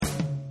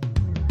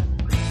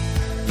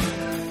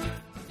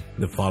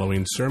The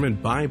following sermon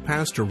by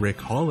Pastor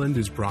Rick Holland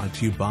is brought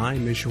to you by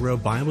Mission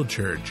Road Bible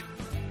Church.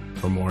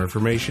 For more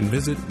information,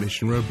 visit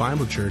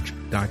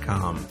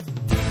missionroadbiblechurch.com.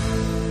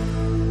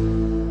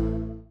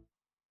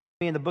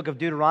 In the book of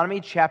Deuteronomy,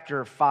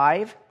 chapter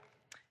 5,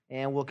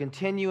 and we'll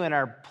continue in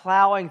our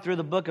plowing through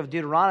the book of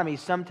Deuteronomy,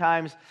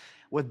 sometimes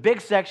with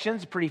big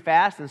sections pretty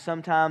fast and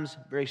sometimes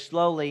very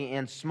slowly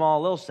in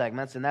small little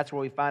segments, and that's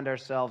where we find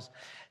ourselves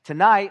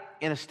tonight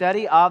in a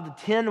study of the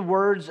 10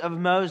 words of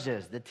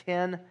Moses, the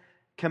 10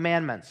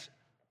 Commandments.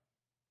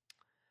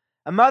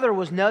 A mother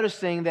was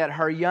noticing that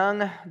her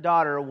young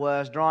daughter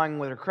was drawing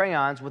with her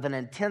crayons with an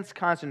intense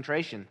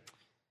concentration.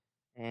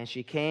 And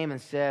she came and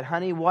said,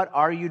 "Honey, what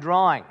are you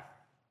drawing?"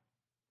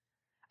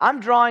 "I'm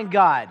drawing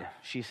God,"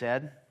 she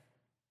said.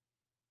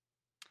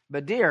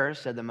 "But dear,"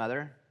 said the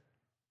mother,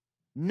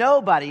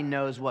 "nobody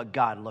knows what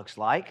God looks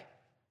like."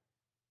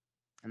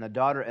 And the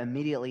daughter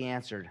immediately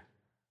answered,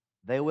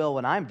 "They will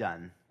when I'm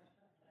done."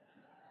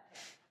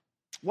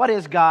 What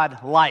is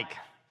God like?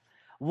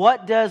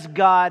 What does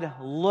God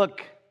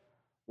look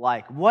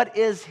like? What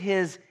is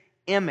His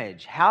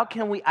image? How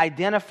can we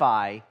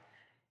identify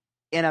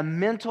in a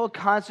mental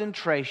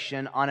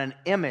concentration on an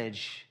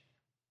image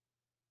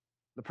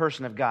the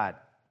person of God?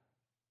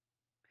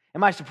 It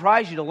might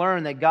surprise you to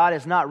learn that God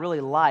is not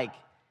really like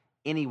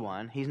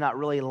anyone. He's not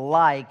really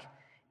like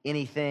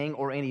anything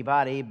or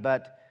anybody,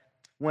 but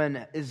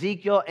when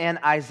Ezekiel and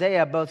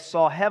Isaiah both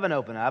saw heaven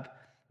open up,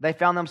 they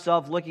found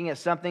themselves looking at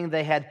something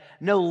they had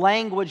no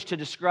language to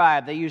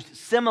describe. They used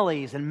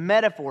similes and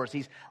metaphors.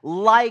 He's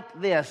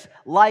like this,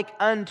 like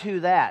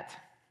unto that.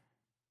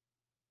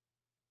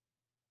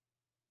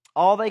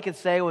 All they could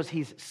say was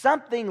he's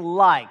something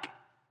like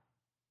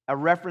a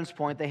reference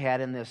point they had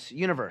in this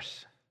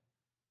universe.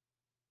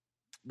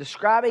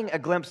 Describing a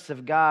glimpse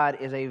of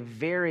God is a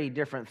very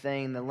different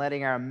thing than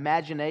letting our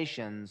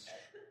imaginations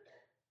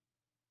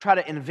try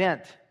to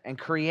invent and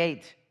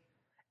create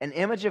an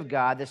image of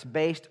God that's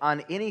based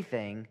on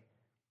anything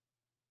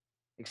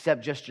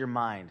except just your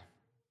mind.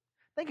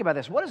 Think about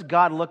this. What does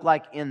God look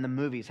like in the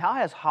movies? How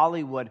has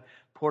Hollywood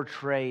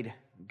portrayed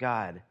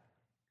God?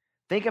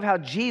 Think of how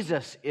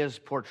Jesus is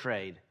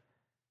portrayed.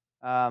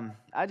 I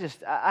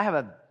have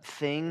a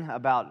thing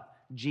about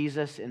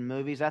Jesus in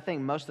movies. I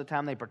think most of the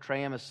time they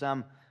portray him as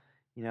some,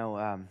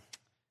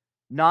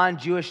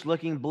 non-Jewish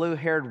looking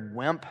blue-haired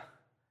wimp,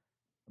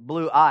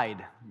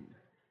 blue-eyed.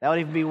 That would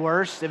even be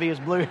worse if he was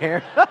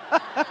blue-haired.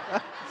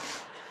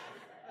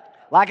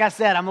 Like I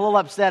said, I'm a little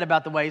upset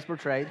about the way he's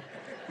portrayed.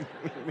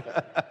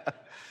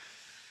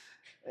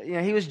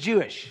 He was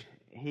Jewish.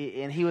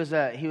 He was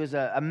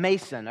a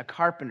mason, a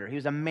carpenter. He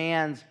was a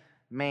man's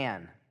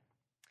man.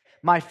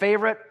 My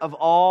favorite of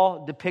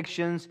all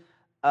depictions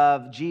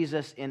of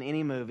Jesus in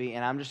any movie,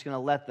 and I'm just going to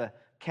let the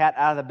cat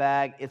out of the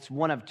bag, it's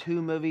one of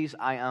two movies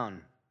I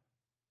own,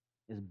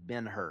 is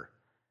Ben-Hur.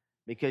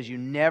 Because you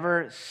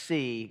never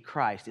see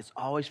Christ. It's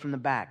always from the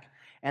back.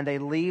 And they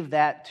leave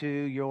that to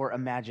your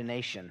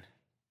imagination.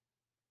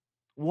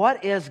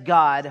 What is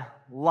God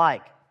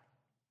like?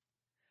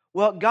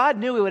 Well, God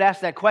knew we would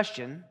ask that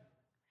question,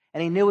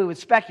 and He knew we would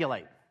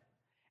speculate.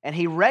 And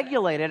He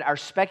regulated our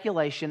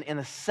speculation in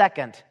the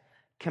second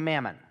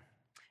commandment.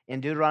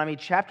 In Deuteronomy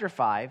chapter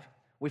 5,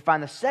 we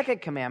find the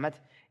second commandment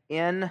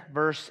in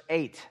verse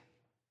 8.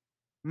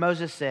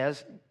 Moses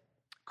says,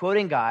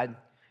 quoting God,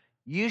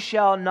 "You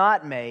shall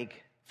not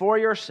make for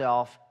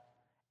yourself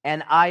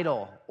an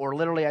idol," or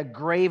literally a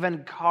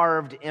graven,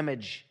 carved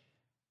image,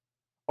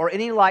 "or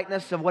any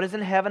likeness of what is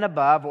in heaven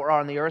above or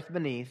on the earth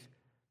beneath,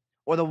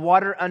 or the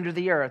water under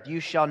the earth. You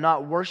shall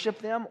not worship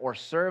them or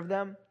serve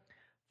them.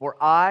 For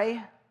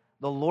I,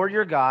 the Lord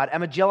your God,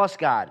 am a jealous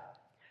God,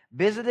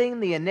 visiting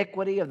the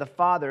iniquity of the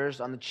fathers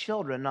on the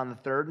children on the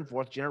third and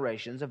fourth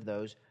generations of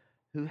those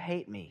who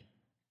hate me,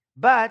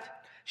 but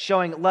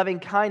showing loving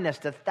kindness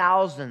to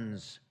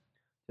thousands,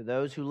 to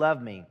those who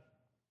love me,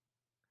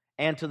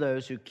 and to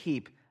those who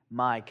keep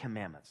my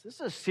commandments." This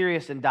is a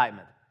serious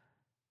indictment.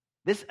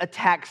 This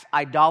attacks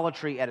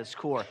idolatry at its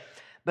core.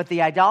 But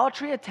the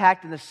idolatry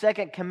attacked in the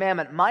second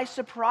commandment, might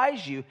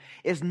surprise you,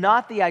 is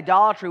not the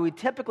idolatry we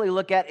typically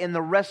look at in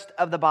the rest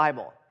of the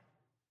Bible.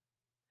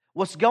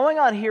 What's going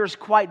on here is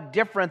quite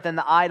different than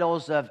the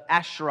idols of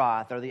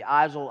Asheroth or the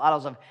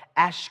idols of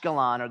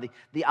Ashkelon or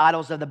the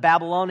idols of the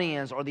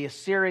Babylonians or the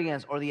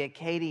Assyrians or the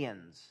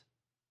Akkadians.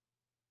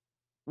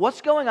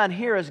 What's going on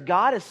here is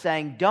God is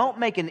saying, don't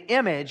make an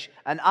image,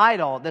 an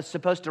idol that's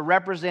supposed to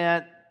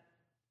represent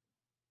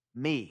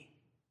me.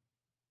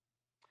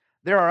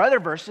 There are other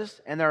verses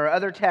and there are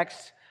other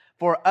texts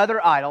for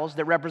other idols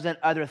that represent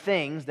other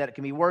things that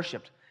can be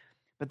worshipped.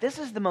 But this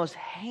is the most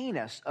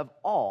heinous of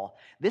all.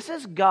 This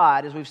is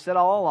God, as we've said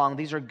all along,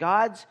 these are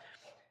God's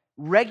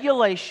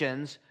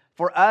regulations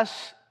for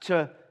us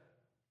to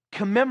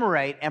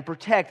commemorate and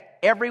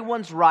protect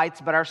everyone's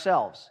rights but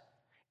ourselves.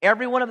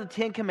 Every one of the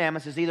 10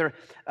 commandments is either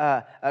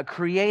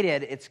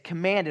created, it's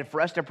commanded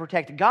for us to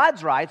protect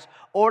God's rights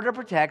or to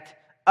protect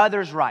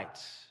others'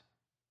 rights.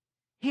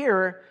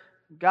 Here,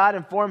 God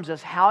informs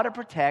us how to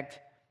protect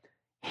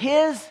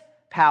His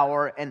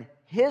power and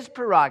His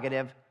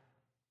prerogative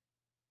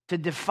to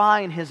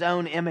define his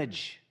own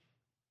image.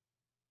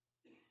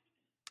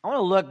 I want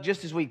to look,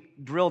 just as we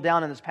drill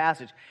down in this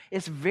passage,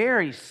 it's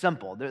very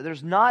simple.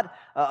 There's not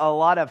a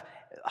lot of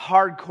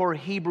hardcore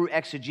Hebrew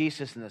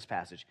exegesis in this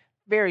passage.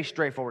 Very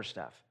straightforward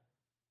stuff.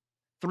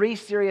 3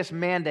 serious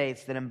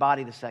mandates that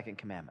embody the second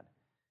commandment.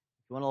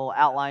 If you want a little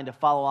outline to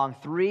follow along,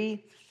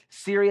 3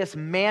 serious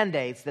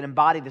mandates that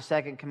embody the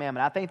second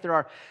commandment. I think there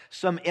are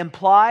some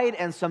implied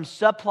and some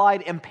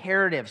supplied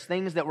imperatives,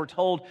 things that we're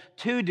told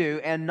to do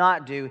and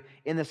not do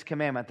in this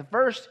commandment. The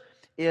first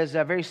is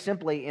very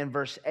simply in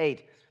verse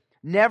 8.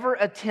 Never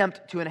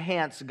attempt to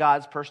enhance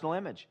God's personal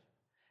image.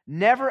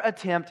 Never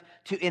attempt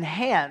to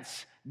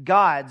enhance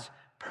God's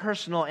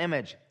personal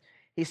image.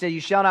 He said,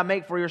 you shall not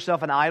make for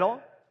yourself an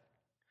idol,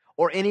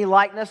 or any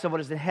likeness of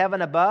what is in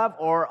heaven above,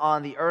 or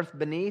on the earth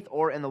beneath,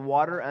 or in the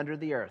water under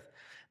the earth.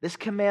 This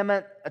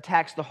commandment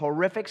attacks the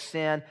horrific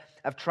sin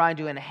of trying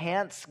to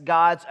enhance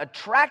God's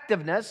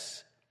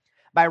attractiveness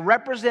by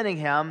representing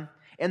Him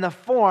in the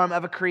form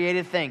of a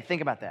created thing.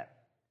 Think about that.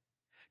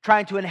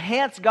 Trying to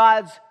enhance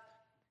God's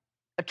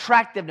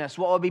attractiveness,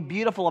 what would be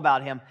beautiful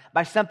about Him,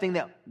 by something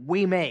that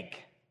we make.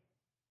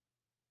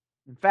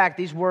 In fact,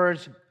 these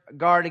words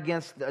guard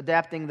against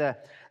adapting the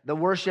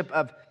worship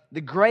of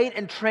the great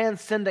and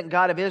transcendent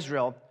God of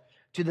Israel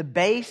to the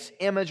base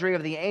imagery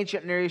of the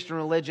ancient Near Eastern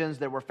religions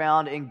that were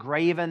found in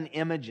graven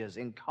images,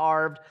 in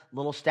carved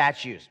little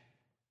statues.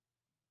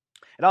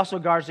 It also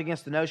guards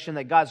against the notion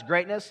that God's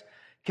greatness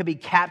can be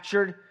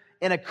captured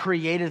in a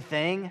created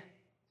thing,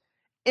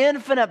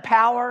 infinite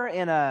power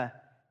in a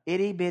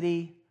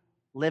itty-bitty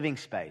living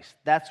space.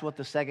 That's what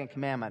the second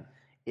commandment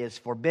is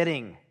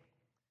forbidding.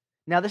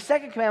 Now, the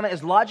second commandment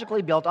is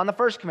logically built on the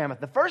first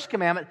commandment. The first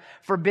commandment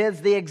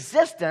forbids the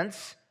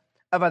existence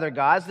of other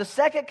gods. The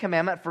second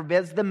commandment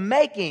forbids the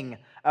making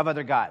of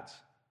other gods.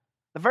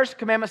 The first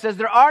commandment says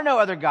there are no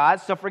other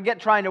gods, so forget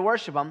trying to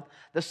worship them.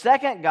 The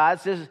second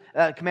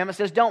commandment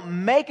says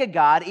don't make a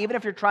god, even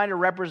if you're trying to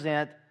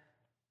represent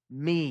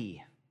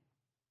me.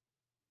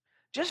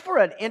 Just for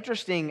an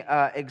interesting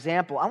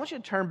example, I want you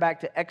to turn back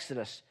to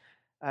Exodus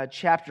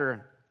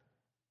chapter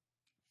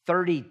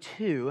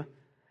 32.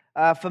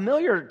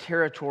 Familiar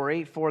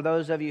territory for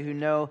those of you who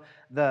know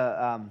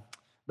the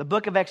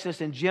book of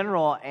Exodus in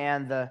general,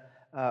 and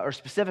or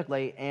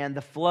specifically, and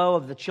the flow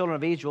of the children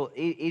of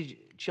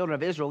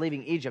Israel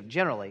leaving Egypt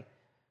generally.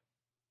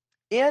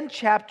 In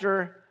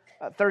chapter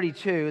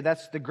 32,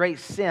 that's the great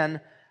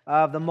sin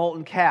of the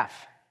molten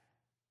calf.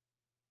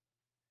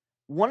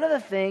 One of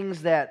the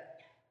things that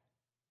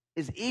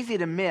is easy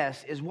to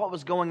miss is what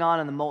was going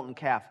on in the molten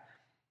calf.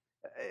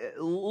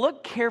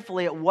 Look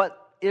carefully at what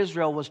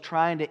Israel was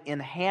trying to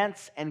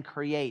enhance and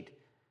create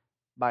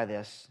by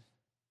this.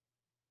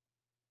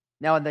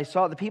 Now, when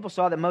the people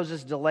saw that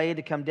Moses delayed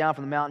to come down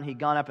from the mountain, he'd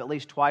gone up at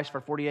least twice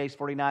for 40 days,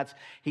 40 nights.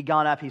 He'd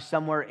gone up, he's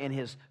somewhere in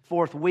his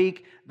 4th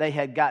week. They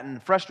had gotten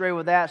frustrated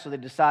with that, so they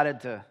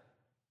decided to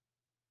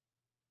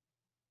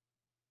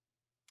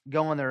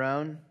go on their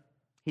own.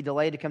 He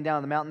delayed to come down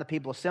on the mountain. The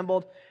people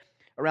assembled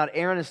around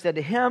Aaron and said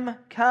to him,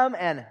 come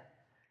and,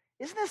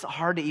 isn't this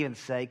hard to even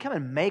say? Come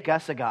and make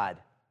us a god.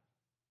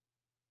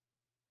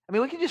 I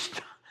mean, we can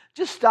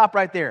just stop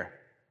right there.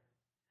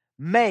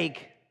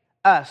 Make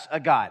us a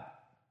god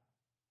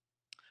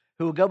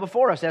who will go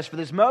before us. As for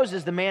this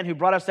Moses, the man who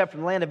brought us up from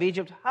the land of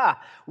Egypt,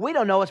 we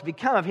don't know what's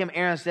become of him.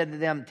 Aaron said to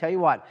them, tell you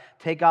what,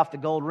 take off the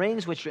gold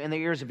rings which are in the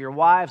ears of your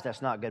wives.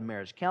 That's not good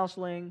marriage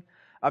counseling.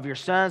 Of your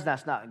sons,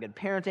 that's not good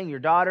parenting. Your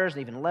daughters,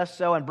 even less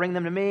so, and bring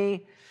them to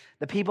me.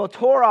 The people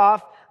tore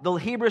off. The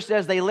Hebrew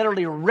says they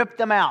literally ripped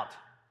them out.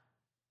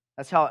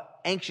 That's how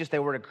anxious they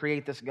were to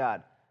create this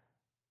God.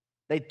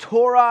 They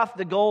tore off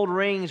the gold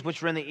rings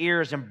which were in the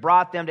ears and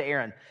brought them to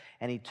Aaron.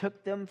 And he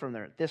took them from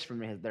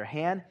their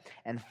hand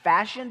and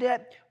fashioned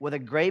it with a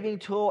graving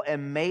tool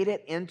and made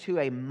it into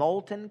a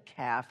molten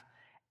calf.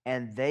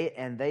 And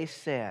they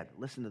said,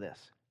 listen to this.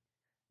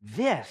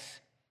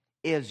 This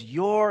is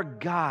your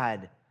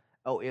God,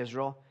 O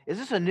Israel. Is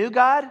this a new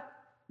God?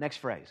 Next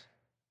phrase.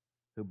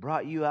 Who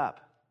brought you up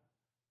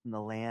from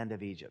the land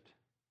of Egypt.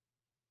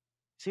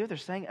 See what they're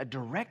saying? A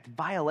direct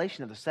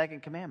violation of the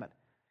second commandment.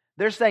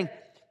 They're saying,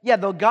 yeah,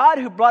 the God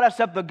who brought us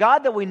up, the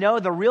God that we know,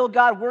 the real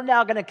God, we're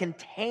now going to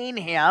contain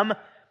him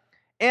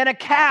in a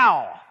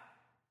cow.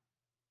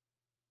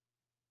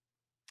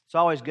 It's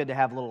always good to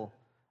have little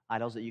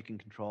idols that you can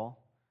control.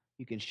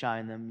 You can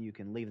shine them. You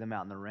can leave them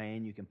out in the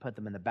rain. You can put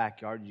them in the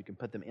backyard. You can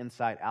put them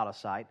inside, out of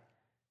sight.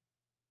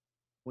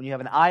 When you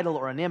have an idol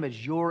or an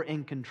image, you're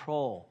in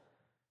control.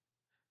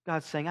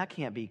 God's saying, I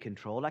can't be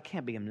controlled. I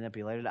can't be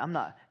manipulated.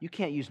 You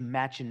can't use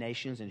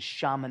machinations and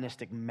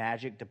shamanistic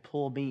magic to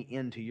pull me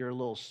into your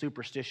little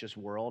superstitious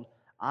world.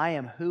 I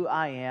am who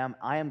I am.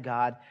 I am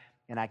God,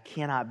 and I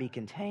cannot be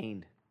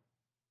contained.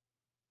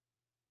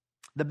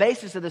 The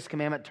basis of this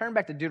commandment, turn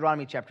back to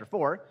Deuteronomy chapter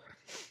 4,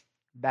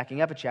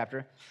 backing up a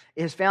chapter,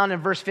 is found in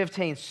verse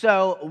 15.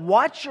 So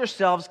watch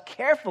yourselves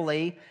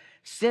carefully,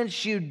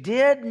 since you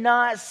did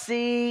not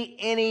see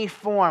any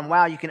form.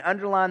 Wow, you can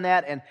underline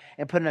that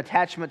and put an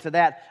attachment to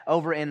that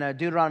over in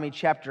Deuteronomy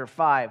chapter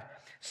 5.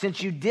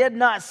 since you did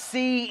not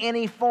see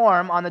any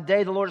form on the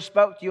day the Lord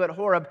spoke to you at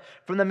Horeb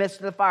from the midst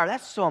of the fire.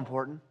 That's so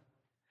important.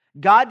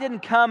 God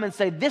didn't come and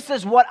say, this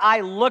is what I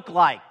look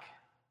like,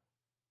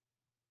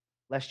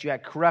 lest you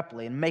act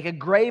corruptly, and make a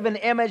graven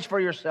image for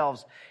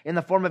yourselves in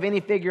the form of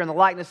any figure, in the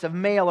likeness of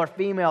male or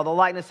female, the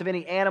likeness of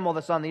any animal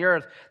that's on the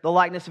earth, the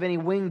likeness of any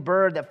winged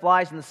bird that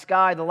flies in the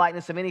sky, the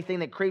likeness of anything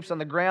that creeps on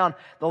the ground,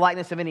 the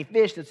likeness of any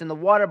fish that's in the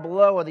water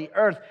below or the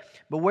earth.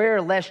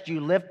 Beware lest you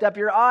lift up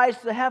your eyes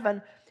to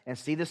heaven and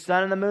see the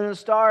sun and the moon and the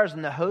stars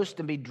and the host,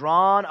 and be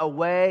drawn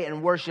away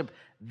and worship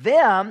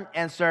them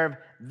and serve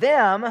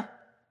them,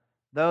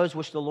 those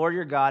which the Lord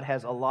your God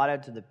has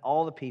allotted to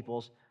all the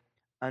peoples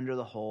under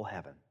the whole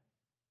heaven.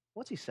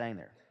 What's he saying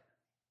there?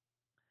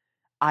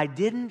 I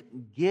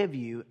didn't give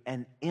you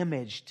an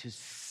image to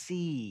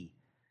see.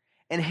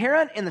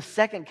 Inherent in the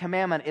second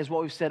commandment is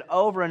what we've said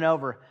over and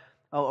over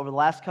the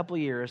last couple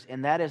of years,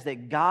 and that is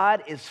that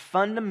God is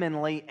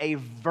fundamentally a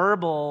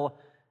verbal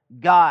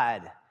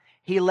God.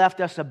 He left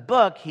us a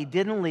book. He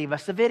didn't leave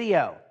us a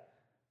video.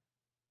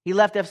 He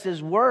left us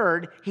His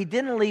Word. He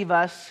didn't leave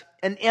us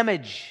an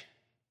image.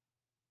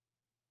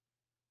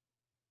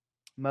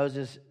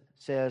 Moses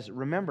says,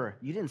 remember,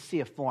 you didn't see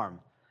a form,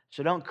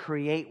 so don't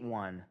create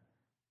one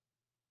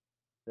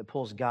that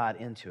pulls God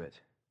into it.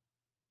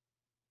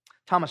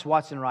 Thomas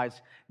Watson writes,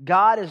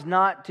 God is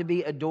not to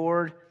be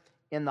adored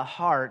in the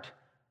heart,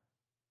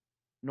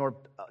 nor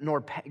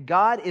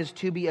God is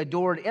to be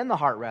adored in the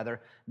heart, rather,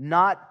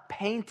 not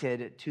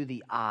painted to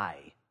the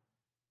eye.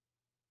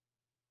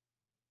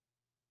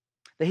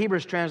 The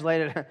Hebrews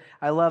translated,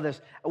 I love this.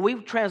 We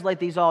translate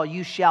these all,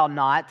 you shall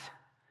not.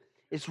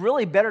 It's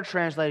really better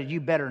translated, you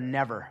better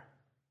never.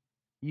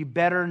 You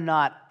better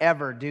not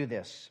ever do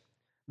this.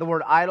 The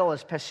word idol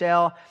is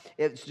peshel.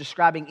 It's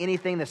describing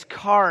anything that's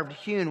carved,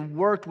 hewn,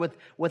 worked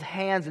with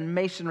hands and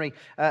masonry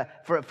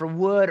for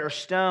wood or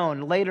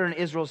stone. Later in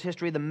Israel's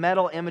history, the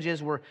metal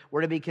images were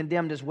to be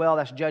condemned as well.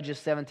 That's Judges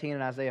 17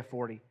 and Isaiah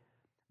 40.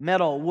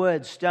 Metal,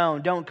 wood,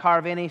 stone. Don't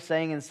carve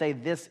anything and say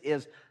this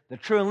is the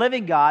true and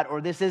living God,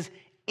 or this is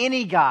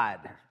any God.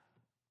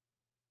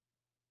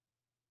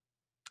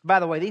 By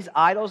the way, these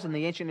idols in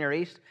the ancient Near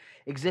East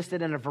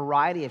existed in a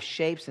variety of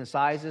shapes and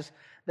sizes.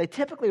 They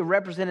typically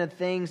represented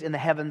things in the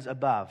heavens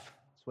above.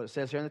 That's what it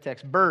says here in the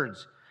text.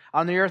 Birds.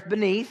 On the earth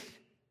beneath,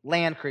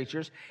 land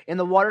creatures. In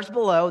the waters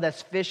below,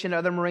 that's fish and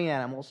other marine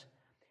animals.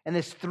 And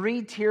this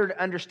three-tiered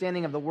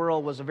understanding of the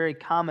world was a very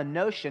common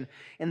notion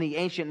in the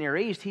ancient Near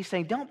East. He's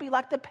saying, don't be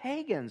like the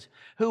pagans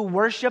who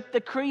worship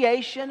the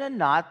creation and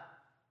not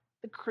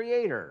the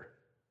Creator.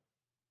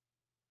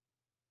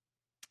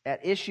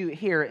 At issue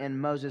here in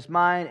Moses'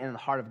 mind and in the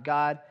heart of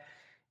God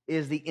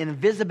is the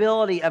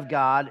invisibility of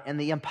God and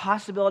the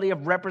impossibility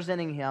of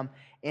representing Him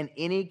in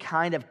any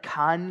kind of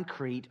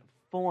concrete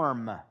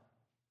form.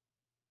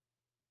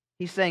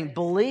 He's saying,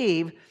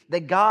 believe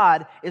that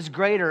God is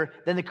greater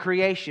than the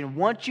creation.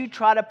 Once you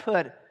try to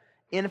put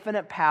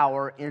infinite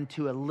power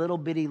into a little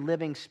bitty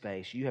living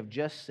space, you have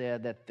just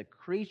said that the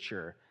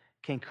creature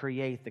can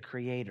create the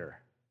Creator.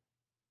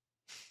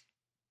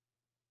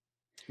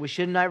 We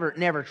should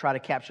never try to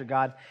capture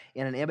God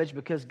in an image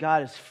because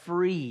God is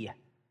free.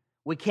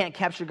 We can't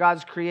capture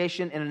God's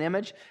creation in an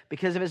image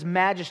because of His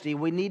majesty.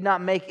 We need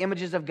not make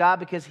images of God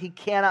because He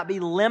cannot be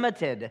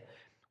limited.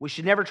 We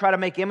should never try to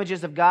make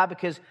images of God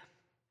because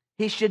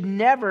He should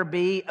never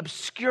be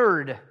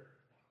obscured.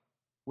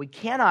 We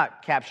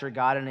cannot capture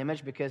God in an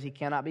image because He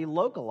cannot be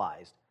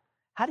localized.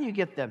 How do you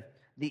get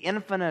the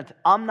infinite,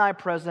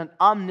 omnipresent,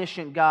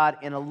 omniscient God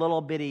in a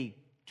little bitty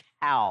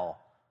cow?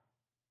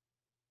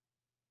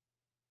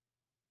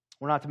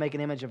 We're not to make an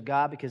image of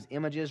God because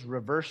images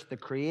reverse the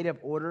creative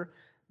order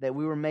that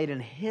we were made in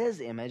His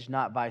image,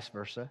 not vice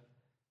versa.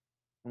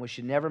 And we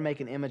should never make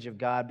an image of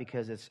God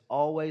because it's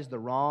always the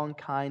wrong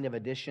kind of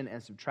addition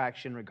and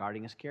subtraction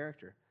regarding His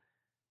character.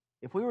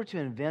 If we were to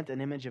invent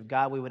an image of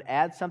God, we would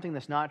add something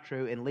that's not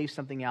true and leave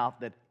something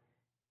out that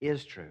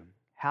is true.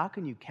 How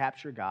can you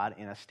capture God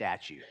in a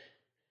statue?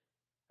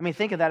 I mean,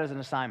 think of that as an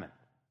assignment.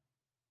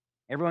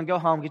 Everyone go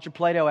home, get your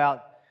Play-Doh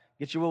out,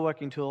 get your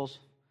woodworking tools.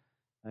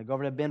 Go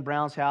over to Ben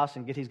Brown's house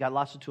and he's got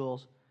lots of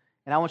tools.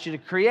 And I want you to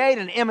create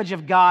an image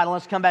of God, and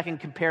let's come back and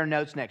compare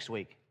notes next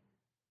week.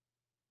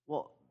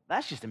 Well,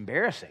 that's just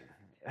embarrassing.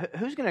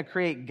 Who's going to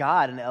create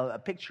God and a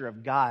picture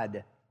of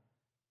God?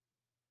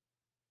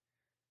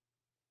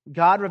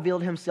 God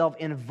revealed Himself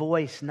in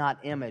voice, not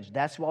image.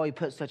 That's why we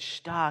put such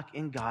stock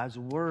in God's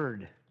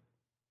Word.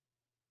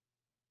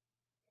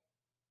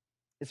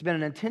 It's been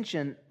an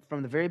intention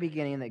from the very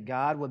beginning that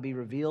God would be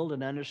revealed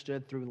and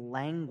understood through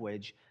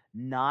language,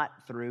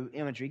 not through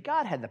imagery.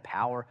 God had the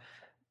power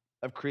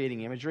of creating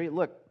imagery.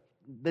 Look,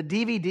 the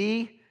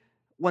DVD,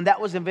 when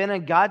that was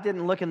invented, God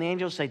didn't look in the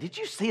angels and say, did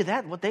you see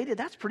that? What they did?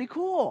 That's pretty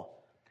cool.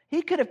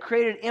 He could have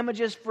created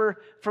images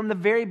from the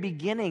very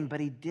beginning, but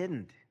He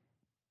didn't.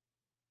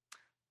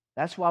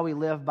 That's why we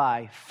live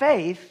by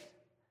faith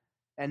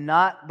and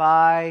not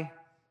by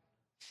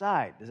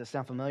sight. Does that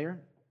sound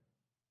familiar?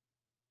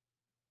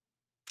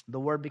 The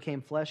Word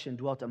became flesh and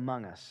dwelt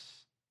among us.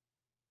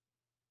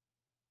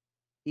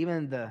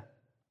 Even the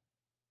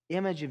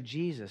image of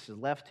Jesus is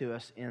left to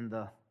us in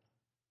the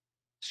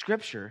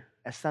Scripture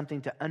as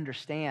something to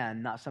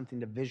understand, not something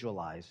to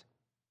visualize.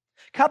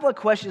 A couple of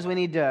questions we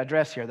need to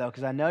address here, though,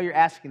 because I know you're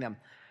asking them.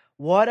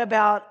 What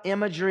about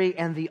imagery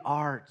and the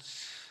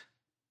arts?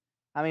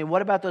 I mean,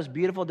 what about those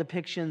beautiful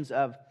depictions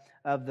of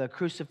the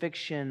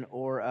crucifixion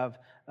or of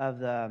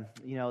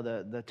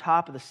the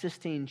top of the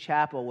Sistine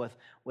Chapel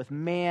with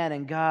man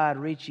and God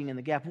reaching in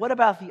the gap? What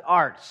about the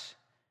arts?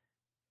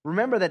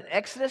 Remember that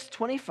Exodus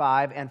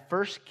 25 and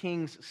 1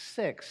 Kings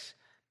 6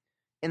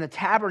 in the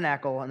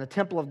tabernacle and the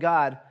temple of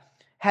God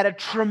had a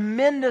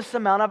tremendous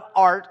amount of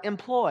art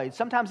employed,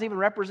 sometimes even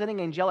representing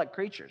angelic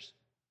creatures.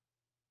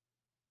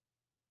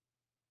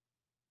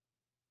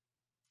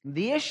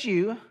 The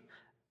issue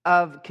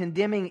of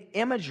condemning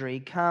imagery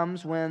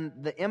comes when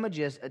the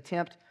images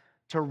attempt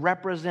to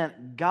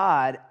represent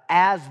God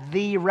as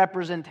the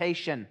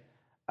representation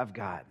of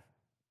God,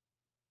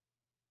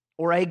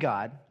 or a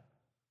God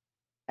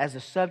as a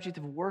subject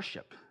of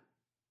worship.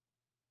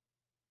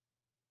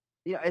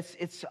 You know,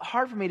 it's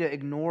hard for me to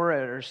ignore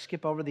or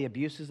skip over the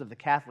abuses of the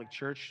Catholic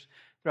Church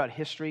throughout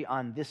history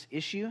on this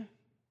issue.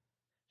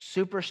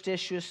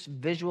 Superstitious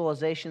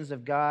visualizations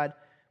of God.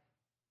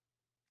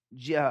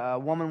 A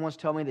woman once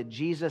told me that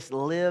Jesus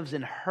lives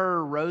in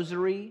her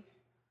rosary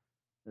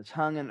that's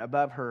hung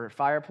above her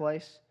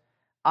fireplace.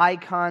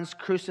 Icons,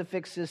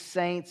 crucifixes,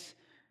 saints,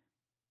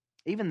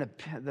 even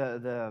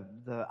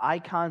the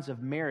icons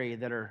of Mary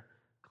that are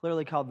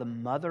clearly called the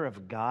Mother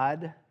of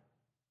God.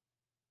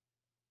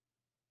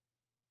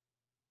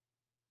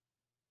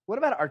 What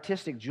about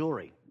artistic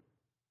jewelry?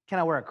 Can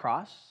I wear a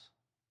cross?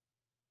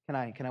 Can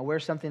I wear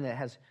something that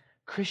has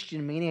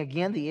Christian meaning?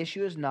 Again, the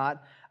issue is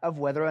not of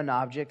whether an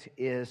object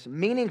is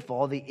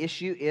meaningful. The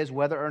issue is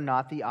whether or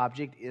not the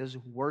object is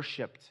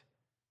worshipped.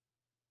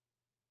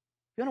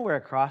 If you want to wear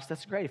a cross,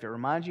 that's great. If it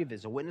reminds you, if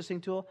it's a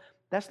witnessing tool,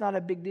 that's not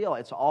a big deal.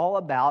 It's all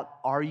about,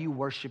 are you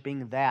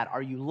worshiping that?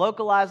 Are you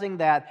localizing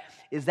that?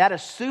 Is that a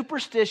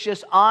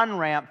superstitious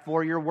on-ramp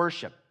for your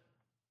worship?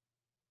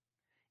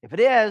 If it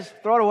is,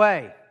 throw it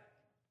away.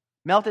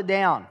 Melt it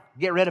down.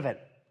 Get rid of it.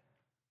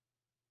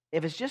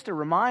 If it's just a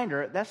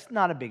reminder, that's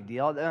not a big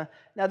deal.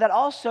 Now, that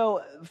also,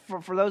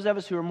 for those of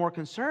us who are more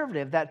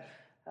conservative, that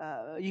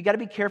you got to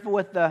be careful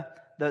with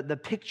the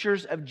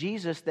pictures of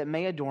Jesus that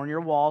may adorn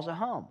your walls at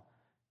home.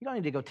 You don't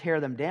need to go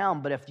tear them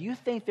down, but if you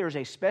think there's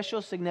a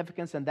special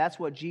significance and that's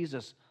what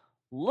Jesus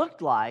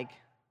looked like,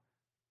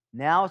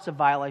 now it's a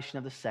violation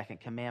of the second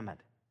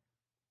commandment.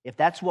 If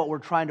that's what we're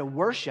trying to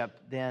worship,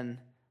 then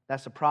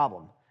that's a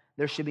problem.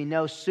 There should be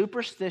no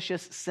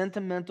superstitious,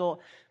 sentimental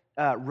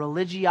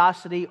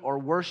religiosity or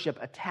worship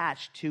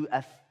attached to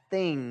a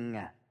thing.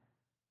 It's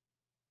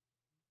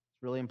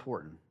really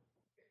important.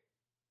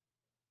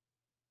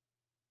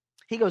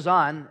 He goes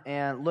on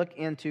and look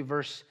into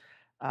verse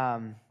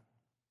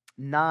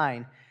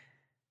 9.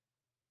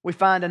 We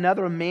find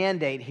another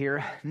mandate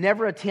here.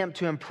 Never attempt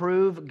to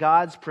improve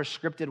God's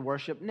prescripted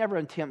worship. Never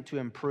attempt to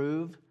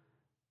improve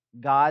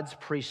God's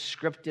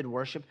prescripted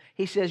worship.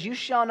 He says, you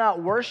shall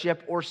not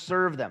worship or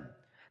serve them.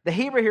 The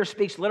Hebrew here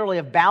speaks literally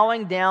of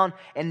bowing down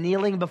and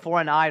kneeling before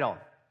an idol.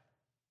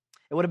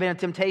 It would have been a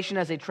temptation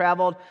as they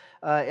traveled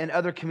in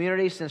other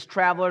communities, since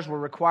travelers were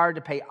required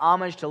to pay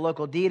homage to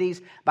local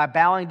deities by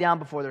bowing down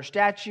before their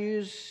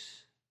statues.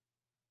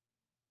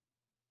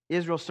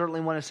 Israel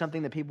certainly wanted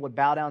something that people would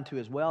bow down to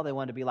as well. They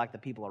wanted to be like the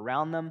people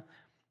around them.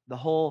 The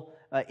whole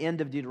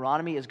end of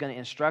Deuteronomy is going to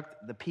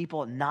instruct the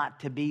people not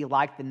to be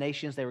like the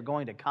nations they were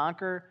going to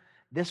conquer.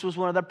 This was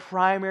one of the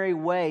primary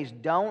ways.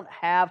 Don't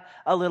have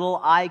a little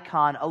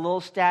icon, a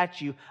little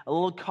statue, a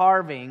little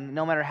carving,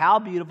 no matter how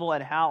beautiful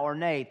and how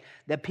ornate,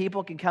 that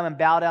people can come and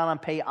bow down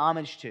and pay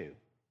homage to.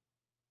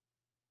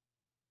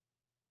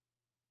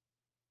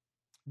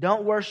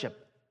 Don't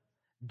worship.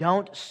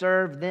 Don't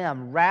serve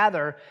them.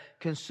 Rather,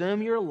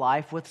 consume your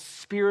life with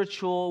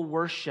spiritual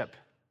worship.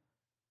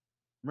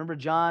 Remember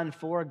John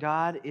 4,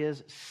 God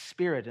is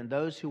spirit, and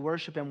those who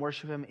worship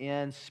Him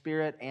in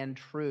spirit and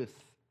truth.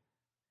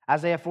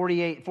 Isaiah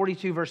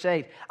 42, verse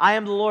 8, I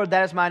am the Lord,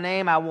 that is my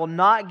name. I will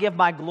not give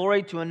my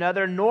glory to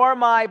another, nor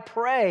my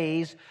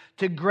praise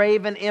to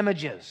graven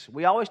images.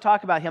 We always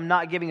talk about Him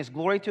not giving His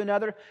glory to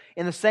another.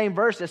 In the same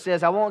verse, it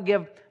says, I won't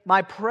give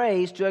my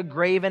praise to a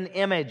graven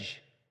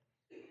image.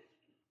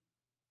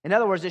 In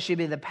other words, it should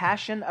be the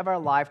passion of our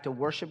life to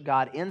worship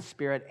God in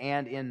spirit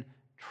and in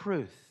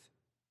truth.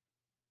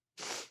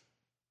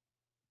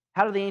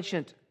 How did the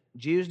ancient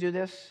Jews do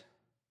this?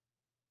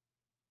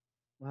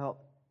 Well,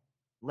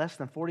 less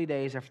than 40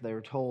 days after they were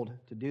told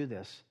to do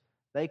this,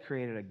 they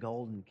created a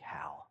golden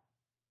cow.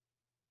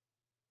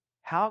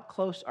 How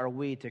close are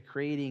we to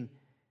creating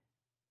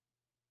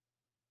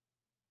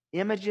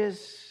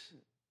images,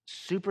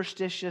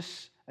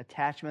 superstitious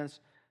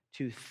attachments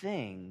to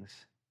things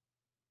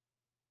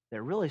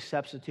that really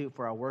substitute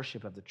for our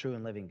worship of the true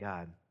and living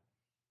God?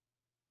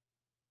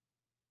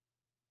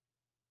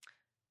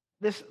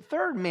 This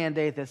third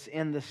mandate that's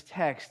in this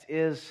text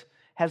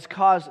has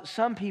caused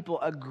some people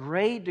a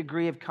great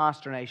degree of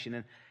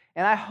consternation.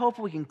 And I hope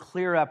we can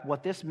clear up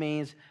what this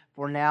means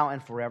for now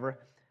and forever.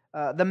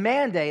 The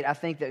mandate, I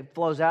think, that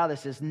flows out of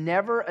this is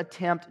never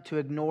attempt to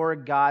ignore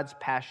God's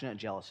passionate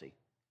jealousy.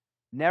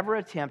 Never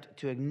attempt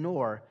to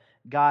ignore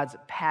God's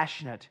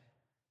passionate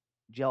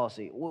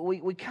jealousy.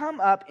 We come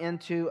up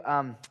into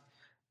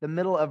the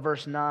middle of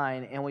verse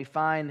 9, and we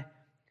find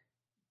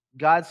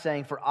God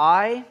saying, "For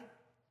I,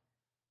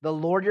 the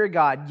Lord your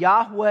God,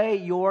 Yahweh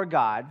your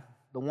God,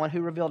 the one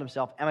who revealed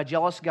himself, am a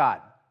jealous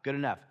God." Good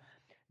enough.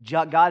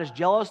 God is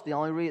jealous.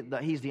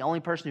 He's the only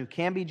person who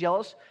can be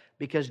jealous,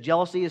 because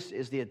jealousy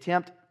is the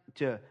attempt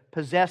to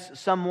possess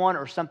someone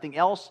or something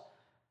else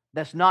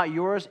that's not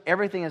yours.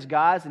 Everything is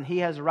God's, and he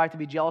has a right to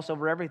be jealous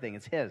over everything.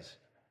 It's his.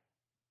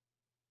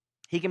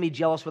 He can be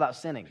jealous without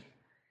sinning.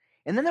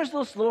 And then there's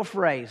this little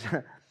phrase,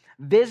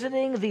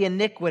 visiting the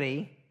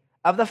iniquity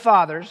of the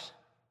fathers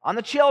on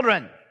the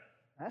children.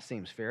 That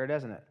seems fair,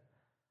 doesn't it?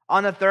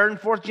 On the third and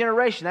fourth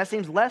generation. That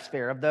seems less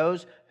fair, of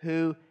those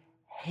who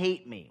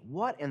hate me.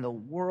 What in the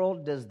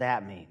world does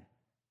that mean?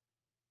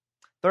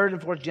 Third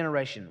and fourth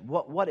generation.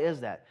 What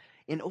is that?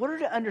 In order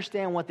to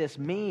understand what this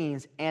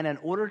means, and in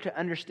order to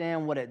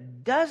understand what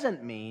it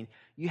doesn't mean,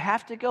 you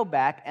have to go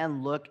back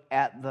and look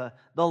at the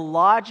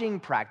lodging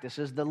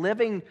practices, the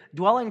living,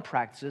 dwelling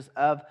practices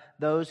of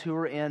those who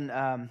were in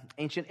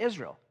ancient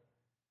Israel.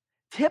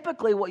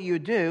 Typically, what you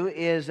do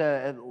is,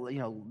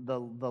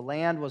 the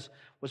land was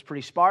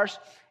pretty sparse.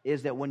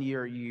 Is that when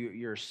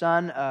your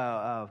son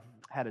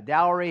had a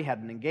dowry, had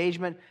an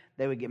engagement,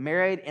 they would get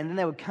married, and then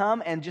they would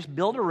come and just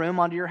build a room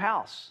onto your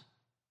house.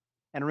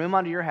 And a room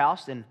onto your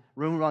house, and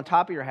room on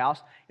top of your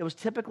house. It was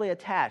typically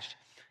attached.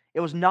 It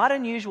was not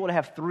unusual to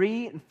have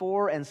 3 and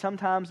 4, and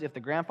sometimes, if the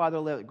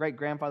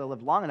great-grandfather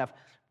lived long enough,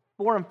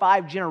 4 and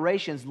 5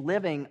 generations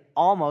living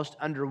almost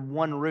under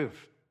one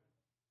roof.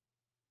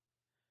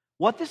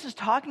 What this is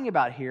talking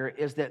about here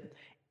is that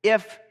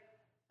if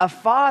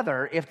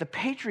the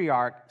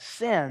patriarch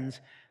sins,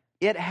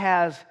 it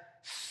has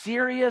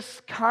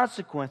serious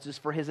consequences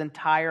for his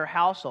entire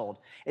household.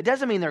 It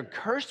doesn't mean they're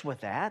cursed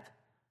with that.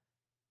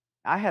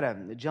 I had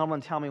a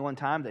gentleman tell me one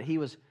time that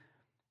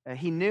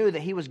he knew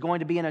that he was going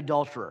to be an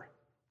adulterer.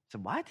 I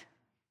said, "What?"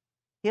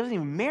 He wasn't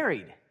even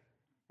married.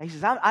 And he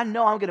says, I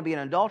know I'm going to be an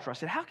adulterer. I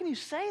said, "How can you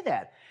say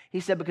that?" He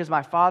said, "Because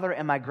my father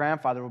and my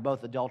grandfather were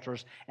both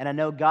adulterers, and I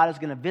know God is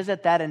going to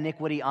visit that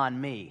iniquity on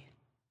me."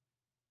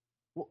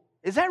 Well,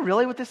 is that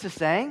really what this is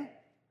saying?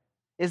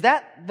 Is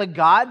that the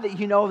God that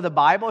you know of the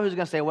Bible who's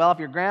going to say, "Well, if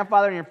your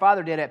grandfather and your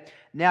father did it,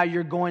 now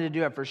you're going to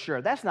do it for sure"?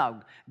 That's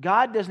not.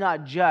 God does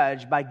not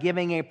judge by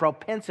giving a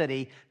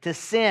propensity to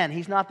sin.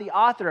 He's not the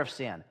author of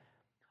sin.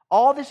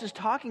 All this is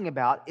talking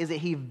about is that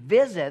he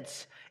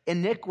visits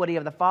iniquity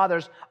of the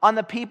fathers on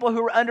the people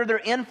who are under their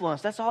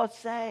influence. That's all it's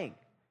saying.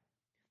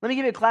 Let me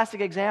give you a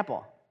classic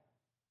example.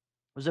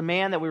 There was a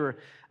man that we were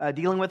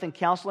dealing with in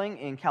counseling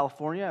in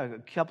California, a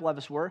couple of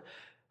us were,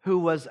 who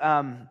was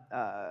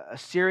a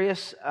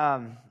serious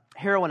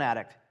heroin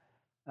addict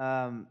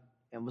and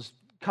was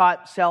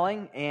caught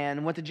selling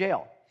and went to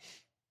jail.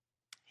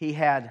 He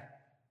had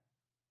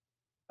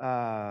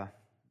 3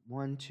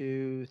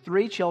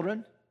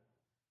 children,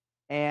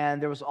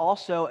 and there was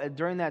also,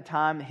 during that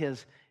time,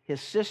 his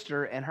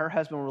sister and her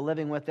husband were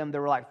living with them.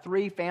 There were like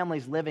 3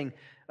 families living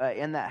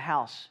in that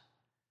house.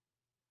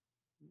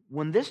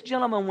 When this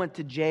gentleman went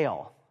to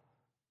jail,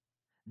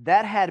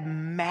 that had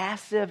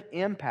massive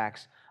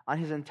impacts on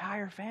his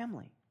entire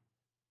family.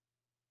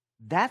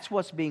 That's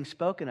what's being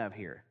spoken of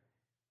here.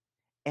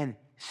 And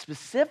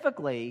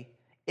specifically,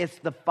 it's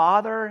the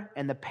father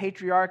and the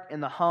patriarch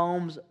in the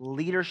home's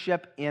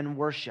leadership in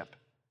worship.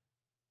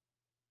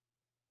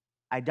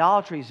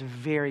 Idolatry is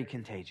very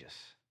contagious.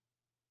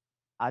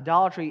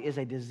 Idolatry is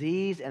a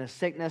disease and a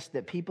sickness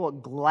that people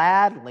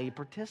gladly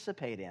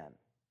participate in.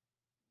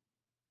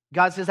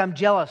 God says, "I'm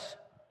jealous.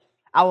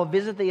 I will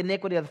visit the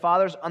iniquity of the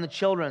fathers on the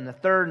children, the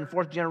 3rd and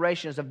 4th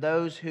generations of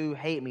those who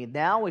hate me."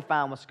 Now we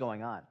find what's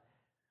going on.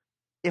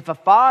 If a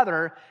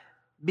father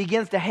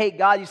begins to hate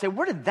God, you say,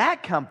 "Where did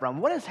that come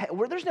from?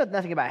 There's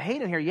nothing about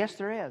hate in here." Yes,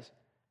 there is.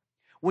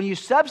 When you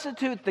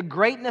substitute the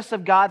greatness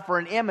of God for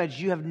an image,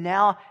 you have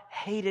now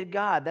hated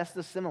God. That's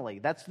the simile.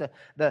 That's the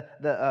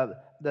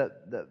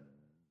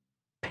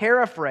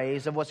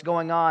paraphrase of what's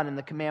going on in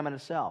the commandment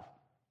itself.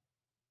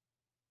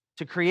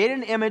 To create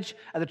an image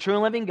of the true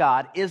and living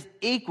God is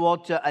equal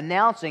to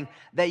announcing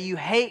that you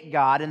hate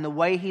God in the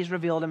way He's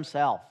revealed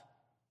Himself.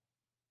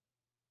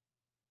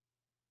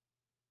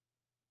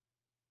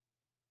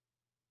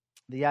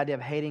 The idea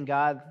of hating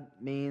God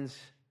means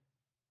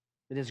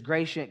that His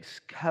gracious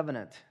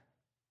covenant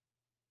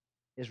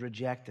is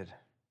rejected.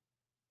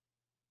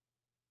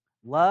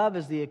 Love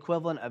is the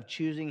equivalent of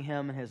choosing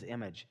Him in His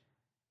image.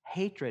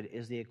 Hatred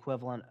is the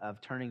equivalent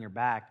of turning your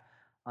back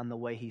on the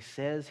way He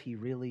says He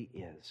really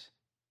is.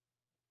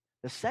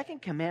 The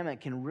second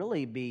commandment can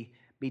really be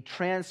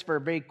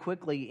transferred very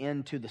quickly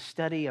into the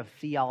study of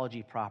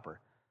theology proper.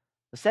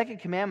 The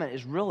second commandment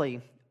is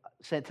really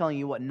telling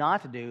you what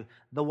not to do.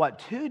 The what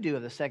to do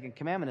of the second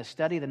commandment is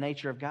study the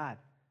nature of God.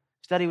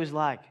 Study what He's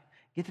like.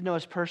 Get to know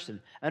His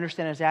person.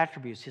 Understand His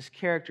attributes, His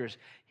characters,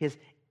 His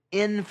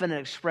infinite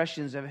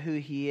expressions of who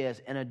He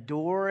is, and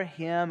adore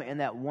Him in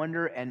that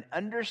wonder, and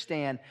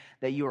understand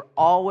that you are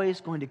always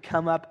going to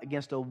come up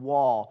against a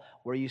wall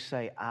where you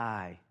say,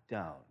 I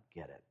don't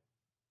get it.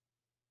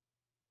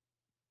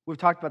 We've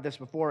talked about this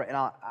before, and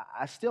I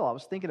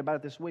was thinking about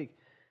it this week.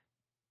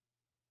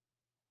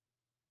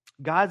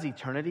 God's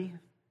eternity.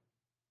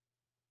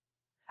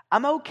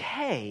 I'm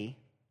okay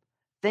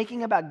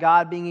thinking about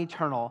God being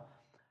eternal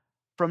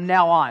from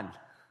now on.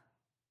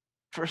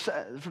 For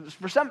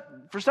some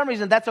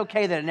reason, that's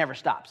okay that it never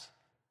stops.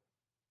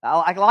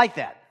 I like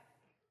that.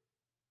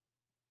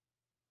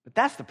 But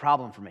that's the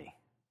problem for me.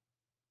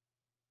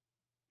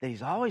 That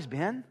He's always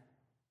been.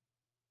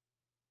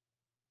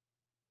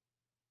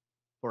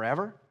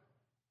 Forever.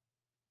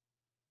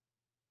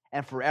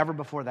 And forever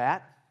before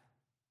that.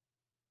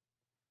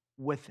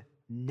 With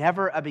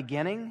never a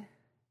beginning.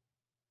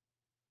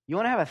 You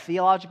want to have a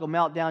theological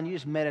meltdown, you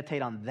just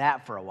meditate on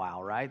that for a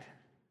while, right?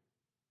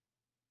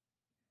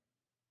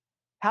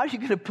 How are you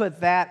going to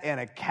put that in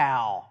a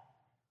cow?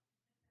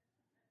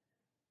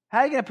 How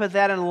are you going to put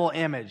that in a little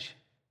image?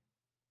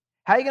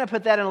 How are you going to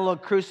put that in a little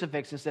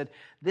crucifix and said,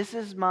 this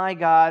is my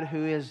God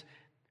who is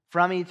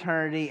from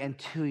eternity and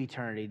to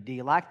eternity. Do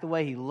you like the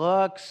way He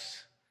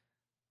looks?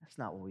 That's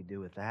not what we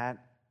do with that.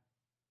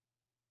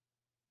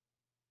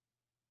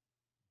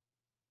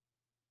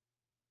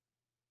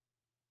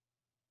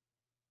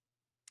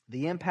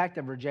 The impact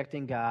of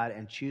rejecting God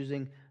and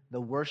choosing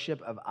the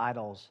worship of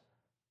idols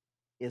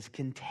is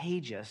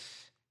contagious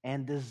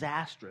and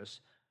disastrous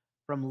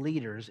from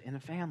leaders in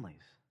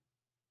families.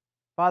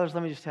 Fathers,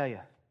 let me just tell you,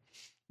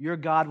 your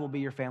God will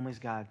be your family's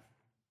God.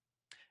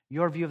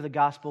 Your view of the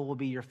gospel will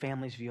be your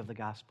family's view of the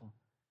gospel.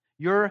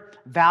 Your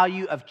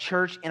value of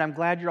church, and I'm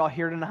glad you're all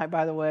here tonight,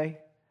 by the way,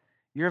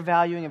 your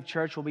valuing of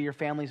church will be your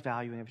family's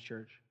valuing of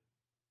church.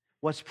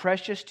 What's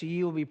precious to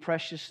you will be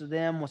precious to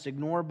them. What's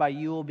ignored by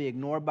you will be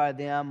ignored by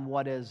them.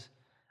 What is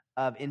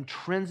of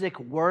intrinsic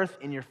worth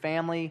in your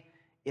family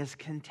is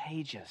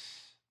contagious.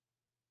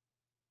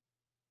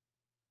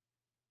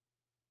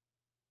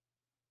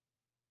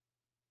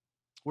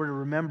 We're to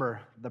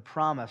remember the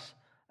promise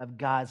of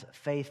God's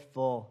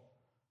faithful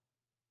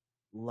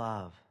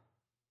love.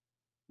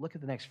 Look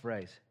at the next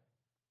phrase.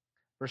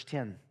 Verse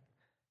 10.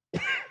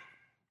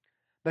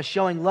 But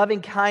showing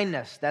loving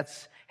kindness,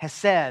 that's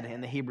hesed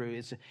in the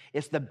Hebrew.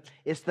 It's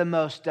the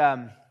most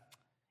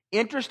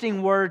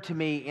interesting word to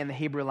me in the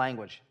Hebrew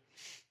language.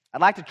 I'd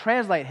like to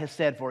translate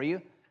hesed for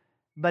you,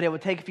 but it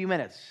would take a few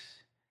minutes.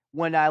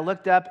 When I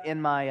looked up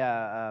in my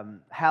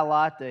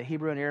Halat, the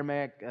Hebrew and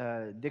Aramaic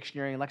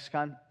dictionary and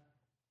lexicon,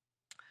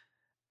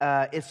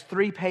 it's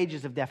 3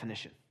 pages of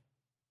definition.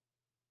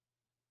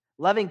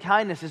 Loving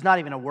kindness is not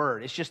even a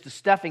word. It's just the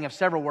stuffing of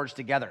several words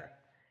together.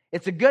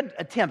 It's a good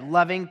attempt.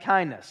 Loving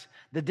kindness,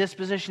 the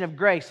disposition of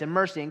grace and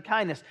mercy and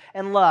kindness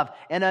and love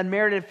and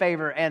unmerited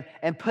favor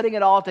and putting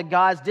it all to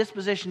God's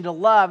disposition to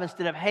love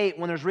instead of hate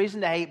when there's reason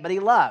to hate, but He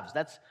loves.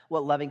 That's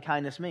what loving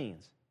kindness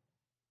means.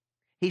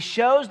 He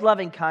shows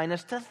loving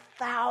kindness to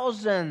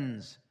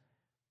thousands.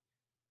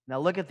 Now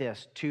look at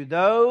this. To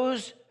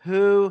those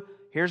who,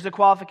 here's the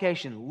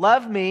qualification,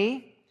 love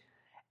me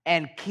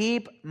and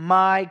keep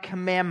my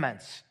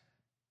commandments.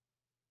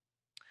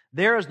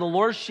 There is the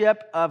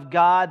lordship of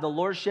God, the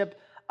lordship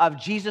of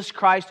Jesus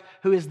Christ,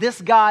 who is this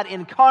God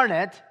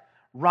incarnate,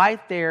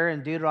 right there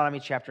in Deuteronomy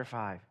chapter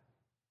 5.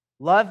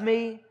 Love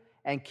me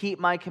and keep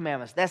my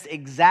commandments. That's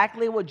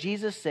exactly what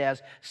Jesus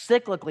says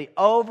cyclically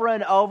over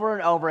and over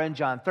and over in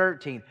John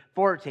 13,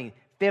 14,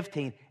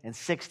 15, and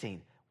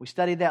 16. We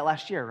studied that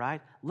last year,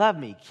 right? Love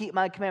me, keep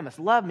my commandments.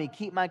 Love me,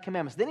 keep my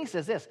commandments. Then He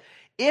says this,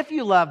 if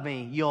you love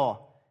me,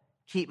 you'll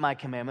keep my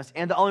commandments.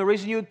 And the only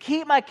reason you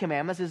keep my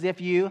commandments is if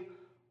you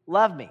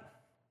love me.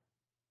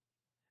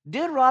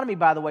 Deuteronomy,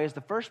 by the way, is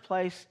the first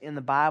place in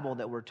the Bible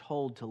that we're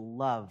told to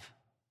love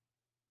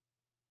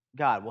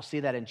God. We'll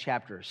see that in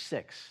chapter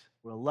 6.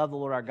 We'll love the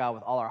Lord our God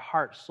with all our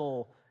heart,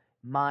 soul,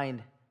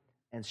 mind,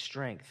 and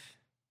strength.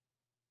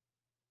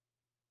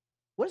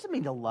 What does it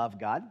mean to love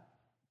God?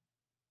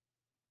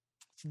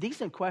 It's a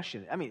decent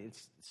question. I mean,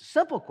 it's a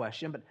simple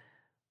question, but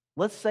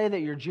let's say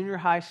that your junior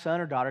high son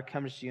or daughter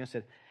comes to you and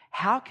said,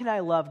 how can I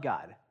love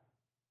God?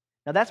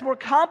 Now, that's more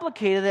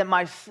complicated than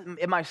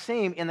it might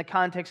seem in the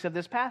context of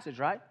this passage,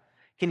 right?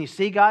 Can you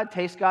see God,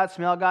 taste God,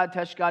 smell God,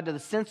 touch God? Do the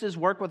senses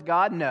work with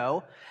God?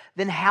 No.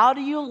 Then how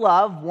do you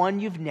love one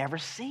you've never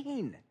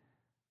seen?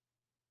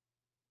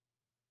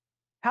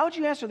 How would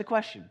you answer the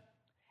question?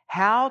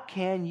 How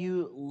can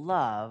you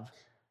love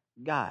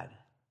God?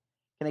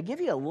 Can I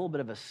give you a little bit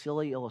of a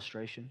silly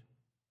illustration?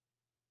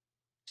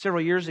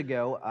 Several years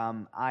ago,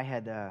 I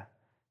had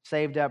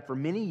saved up for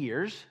many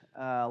years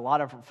a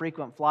lot of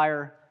frequent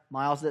flyer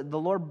miles. The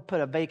Lord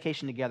put a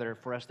vacation together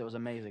for us that was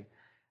amazing.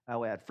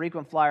 We had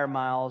frequent flyer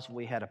miles.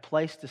 We had a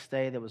place to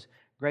stay that was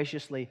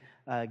graciously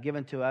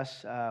given to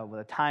us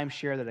with a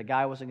timeshare that a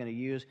guy wasn't going to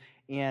use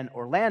in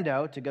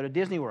Orlando to go to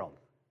Disney World.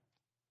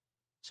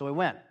 So we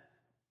went.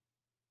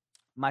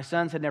 My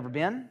sons had never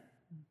been.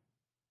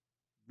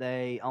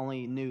 They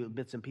only knew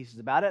bits and pieces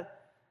about it.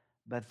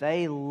 but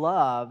they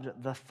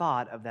loved the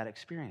thought of that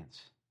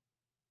experience.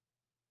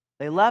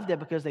 They loved it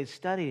because they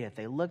studied it,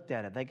 they looked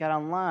at it, they got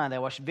online, they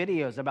watched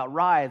videos about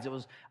rides. It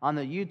was on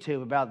the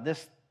YouTube about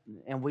this,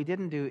 and we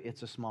didn't do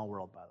It's a Small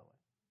World, by the way.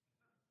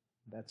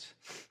 That's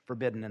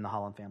forbidden in the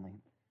Holland family.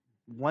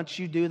 Once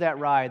you do that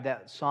ride,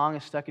 that song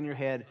is stuck in your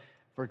head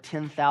for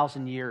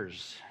 10,000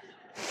 years.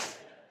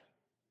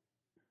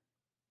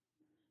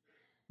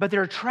 But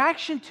their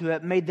attraction to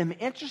it made them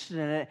interested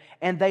in it,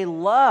 and they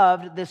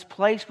loved this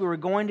place we were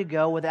going to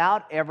go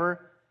without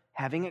ever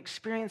having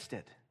experienced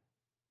it.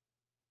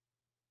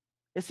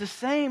 It's the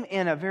same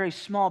in a very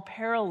small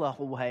parallel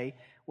way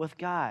with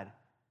God.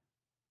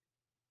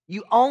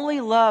 You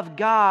only love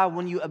God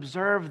when you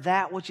observe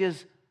that which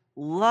is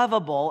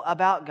lovable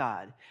about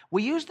God.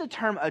 We use the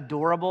term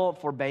adorable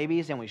for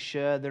babies, and we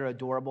should. They're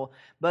adorable.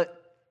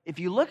 But if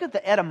you look at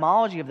the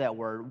etymology of that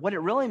word, what it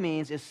really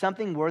means is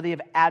something worthy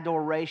of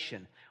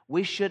adoration.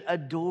 We should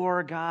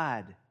adore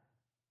God.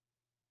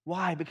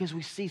 Why? Because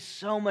we see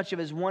so much of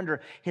His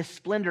wonder, His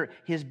splendor,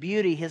 His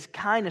beauty, His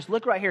kindness.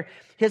 Look right here.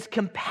 His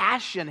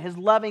compassion, His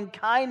loving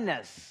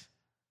kindness.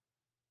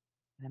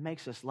 And it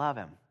makes us love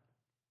Him.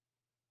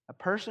 A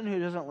person who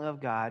doesn't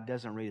love God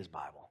doesn't read his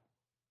Bible.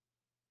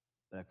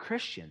 But a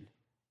Christian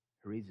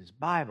who reads his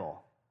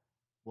Bible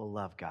will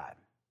love God.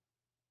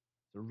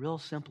 It's a real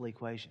simple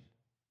equation.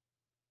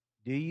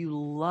 Do you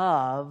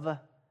love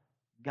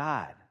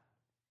God?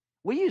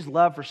 We use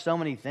love for so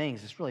many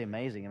things. It's really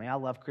amazing. I mean, I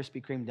love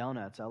Krispy Kreme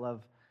donuts. I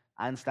love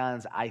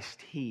Einstein's iced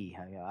tea.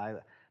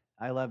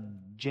 I love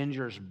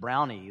Ginger's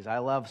brownies. I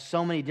love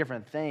so many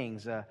different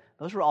things.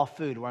 Those were all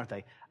food, weren't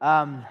they?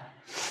 I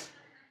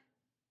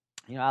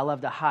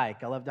love to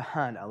hike. I love to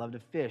hunt. I love to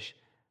fish.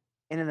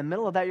 And in the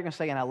middle of that, you're going to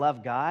say, and I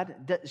love God?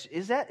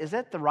 Is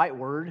that the right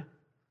word?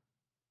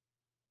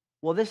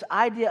 Well, this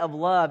idea of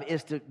love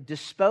is to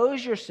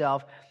dispose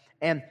yourself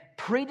and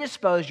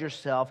predispose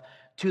yourself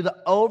to the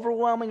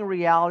overwhelming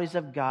realities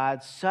of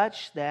God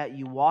such that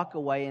you walk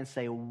away and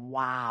say,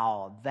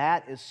 wow,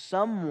 that is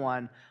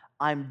someone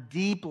I'm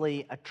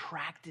deeply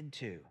attracted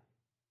to.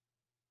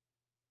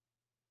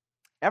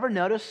 Ever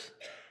notice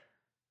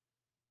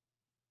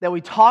that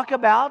we talk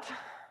about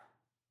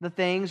the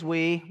things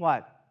we,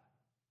 what?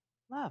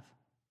 Love.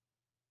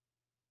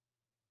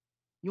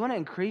 You want to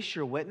increase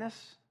your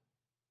witness?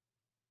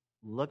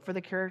 Look for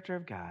the character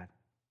of God.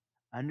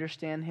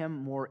 Understand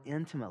Him more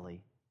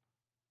intimately.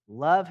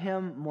 Love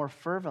Him more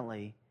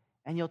fervently,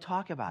 and you'll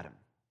talk about Him.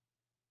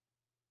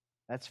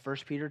 That's 1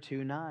 Peter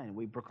 2:9.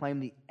 We proclaim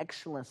the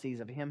excellencies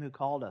of Him who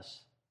called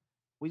us.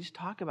 We just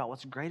talk about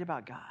what's great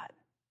about God.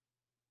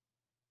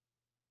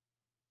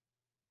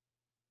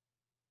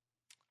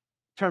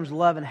 Terms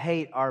love and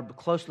hate are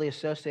closely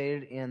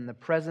associated in the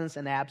presence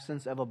and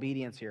absence of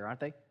obedience here, aren't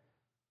they?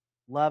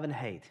 Love and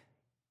hate.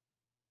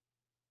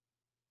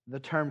 The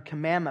term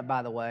commandment,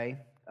 by the way,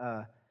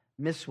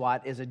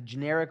 miswat, is a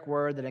generic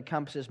word that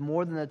encompasses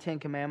more than the Ten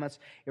Commandments.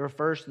 It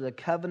refers to the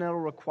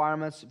covenantal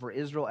requirements for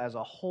Israel as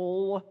a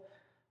whole.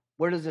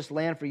 Where does this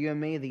land for you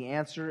and me? The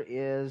answer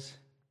is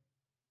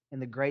in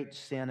the great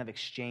sin of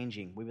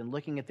exchanging. We've been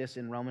looking at this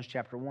in Romans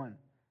chapter 1.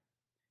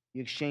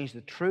 You exchange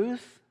the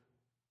truth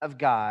of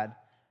God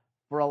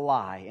for a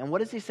lie. And what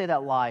does he say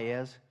that lie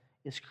is?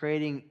 It's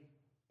creating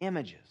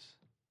images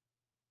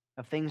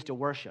of things to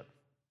worship,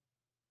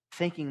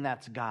 thinking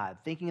that's God,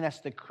 thinking that's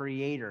the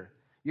Creator.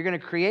 You're going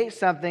to create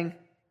something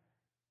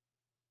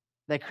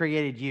that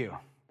created you.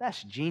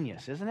 That's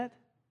genius, isn't it?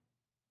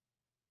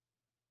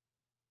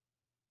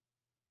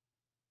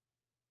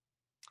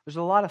 There's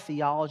a lot of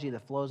theology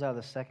that flows out of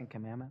the second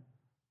commandment.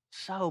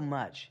 So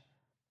much.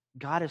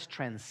 God is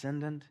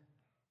transcendent.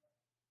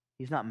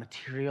 He's not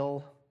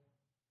material.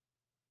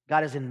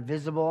 God is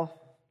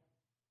invisible.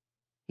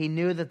 He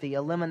knew that the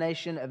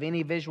elimination of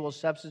any visual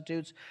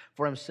substitutes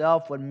for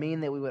Himself would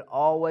mean that we would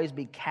always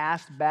be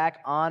cast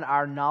back on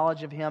our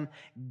knowledge of Him,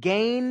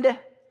 gained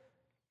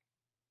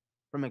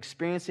from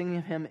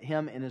experiencing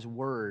Him in His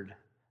Word,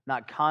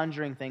 not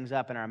conjuring things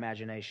up in our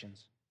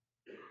imaginations.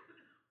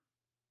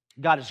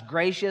 God is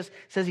gracious. It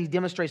says He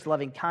demonstrates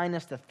loving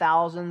kindness to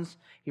thousands.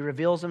 He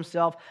reveals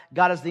Himself.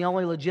 God is the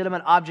only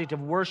legitimate object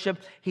of worship.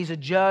 He's a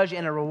judge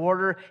and a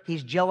rewarder.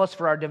 He's jealous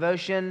for our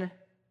devotion.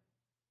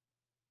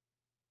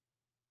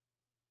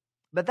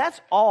 But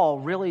that's all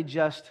really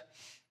just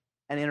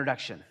an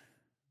introduction.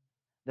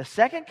 The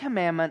second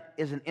commandment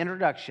is an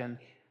introduction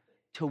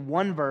to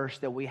one verse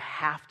that we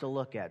have to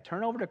look at.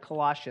 Turn over to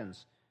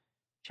Colossians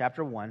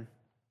chapter 1.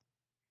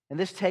 And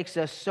this takes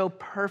us so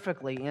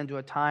perfectly into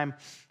a time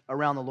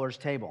around the Lord's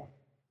table.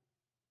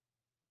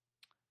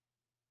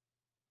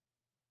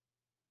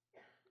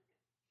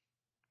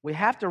 We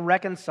have to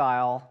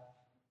reconcile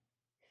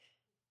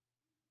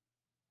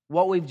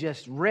what we've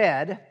just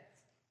read,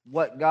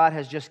 what God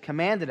has just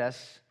commanded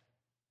us,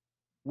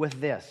 with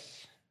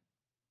this.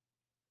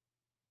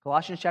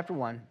 Colossians chapter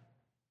 1,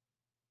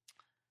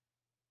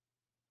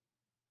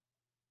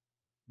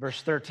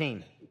 verse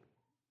 13.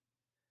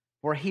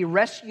 For He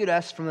rescued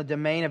us from the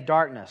domain of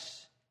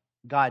darkness,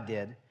 God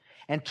did,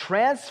 and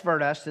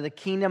transferred us to the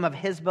kingdom of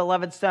His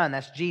beloved Son,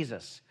 that's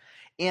Jesus.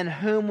 in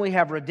whom we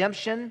have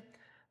redemption,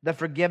 the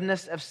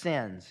forgiveness of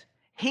sins.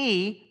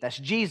 He, that's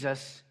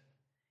Jesus,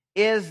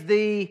 is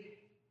the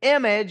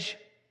image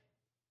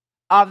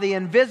of the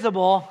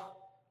invisible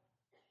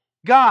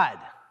God.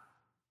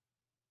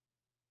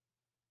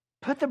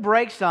 Put the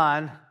brakes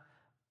on.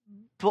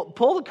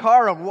 Pull the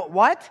car over.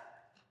 What?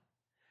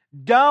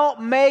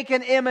 Don't make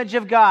an image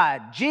of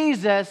God.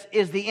 Jesus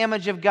is the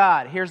image of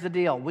God. Here's the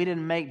deal. We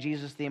didn't make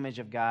Jesus the image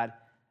of God.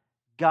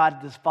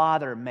 God, the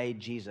Father,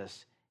 made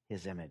Jesus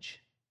His image.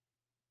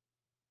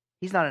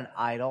 He's not an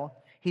idol.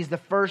 He's the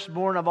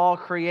firstborn of all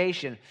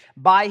creation.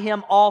 By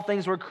Him all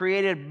things were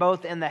created,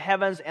 both in the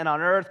heavens and on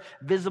earth,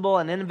 visible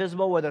and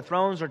invisible, whether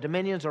thrones or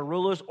dominions or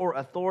rulers or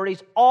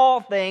authorities. All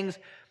things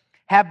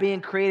have been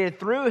created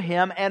through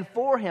Him and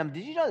for Him.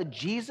 Did you know that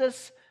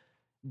Jesus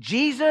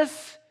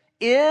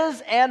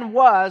is and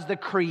was the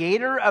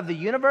creator of the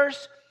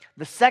universe?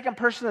 The second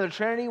person of the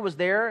Trinity was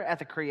there at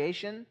the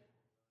creation.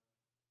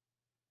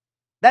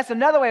 That's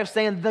another way of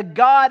saying the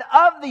God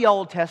of the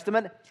Old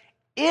Testament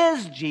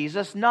is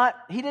Jesus,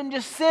 He didn't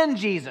just send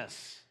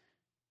Jesus.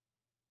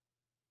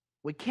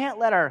 We can't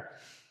let our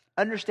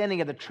understanding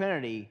of the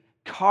Trinity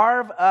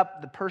carve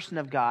up the person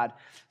of God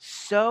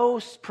so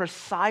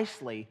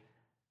precisely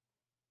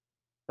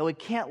that we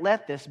can't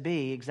let this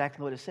be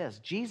exactly what it says.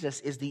 Jesus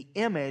is the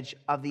image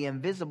of the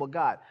invisible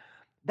God.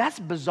 That's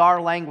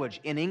bizarre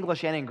language in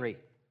English and in Greek.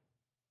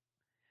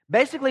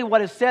 Basically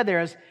what is said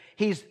there is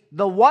He's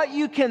the what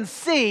you can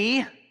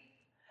see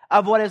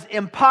of what is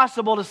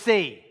impossible to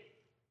see.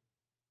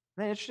 Isn't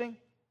that interesting?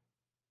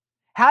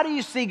 How do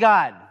you see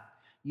God?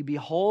 You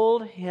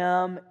behold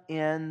Him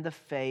in the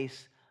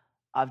face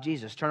of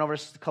Jesus. Turn over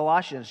to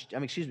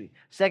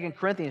 2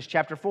 Corinthians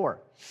chapter 4.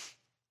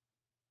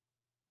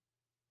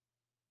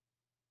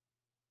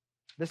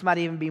 This might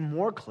even be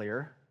more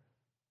clear.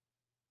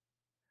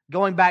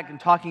 Going back and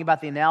talking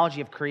about the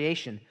analogy of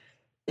creation.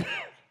 2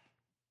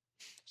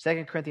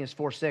 Corinthians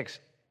 4:6.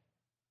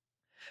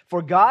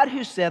 For God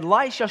who said,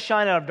 light shall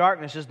shine out of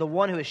darkness, is the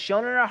one who has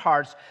shown in our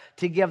hearts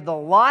to give the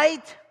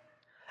light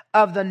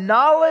of the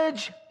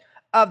knowledge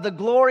of the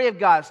glory of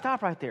God.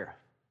 Stop right there.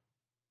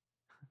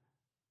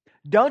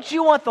 Don't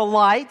you want the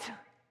light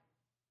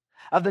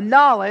of the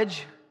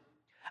knowledge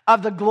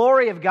of the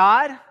glory of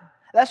God?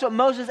 That's what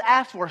Moses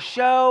asked for.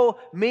 Show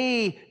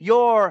me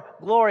your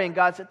glory. And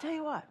God said, tell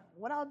you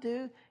what I'll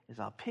do is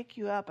I'll pick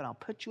you up and I'll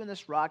put you in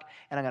this rock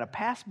and I'm going to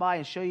pass by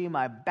and show you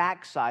my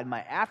backside,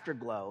 my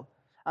afterglow.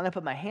 I'm going to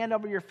put my hand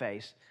over your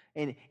face,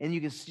 and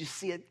you can just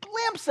see a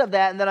glimpse of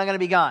that, and then I'm going to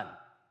be gone.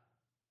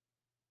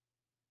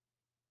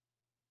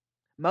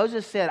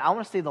 Moses said, I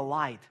want to see the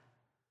light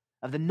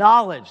of the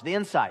knowledge, the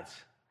insights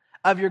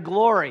of your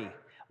glory.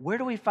 Where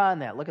do we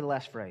find that? Look at the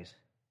last phrase.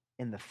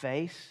 In the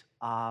face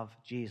of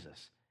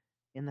Jesus.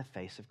 In the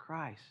face of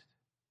Christ.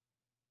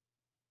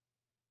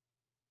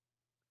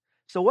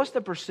 So what's the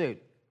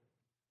pursuit?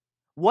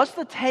 What's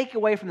the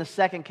takeaway from the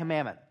second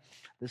commandment?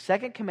 The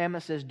second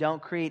commandment says,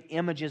 don't create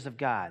images of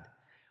God,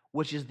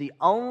 which is the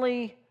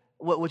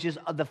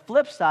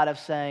flip side of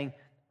saying,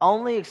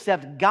 only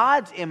accept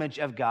God's image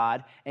of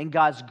God, and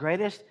God's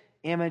greatest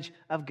image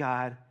of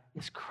God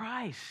is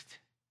Christ.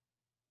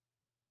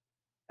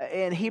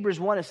 In Hebrews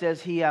 1, it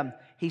says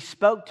He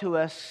spoke to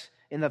us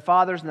in the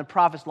fathers and the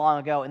prophets long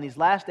ago. In these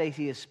last days,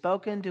 He has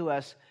spoken to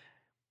us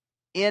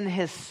in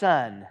His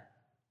Son.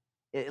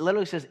 It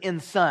literally says in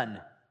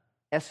Son.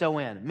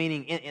 S-O-N,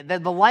 meaning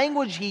the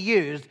language He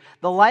used,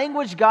 the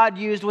language God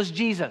used was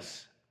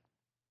Jesus.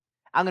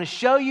 I'm going to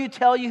show you,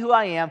 tell you who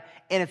I am,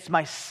 and it's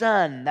my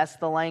Son. That's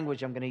the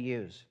language I'm going to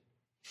use.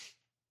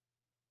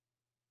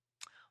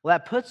 Well,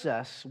 that puts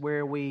us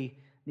where we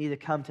need to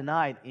come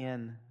tonight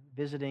in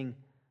visiting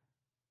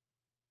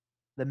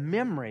the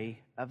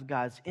memory of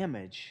God's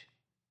image,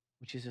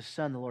 which is His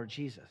Son, the Lord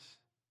Jesus.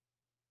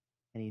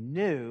 And He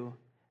knew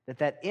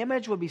that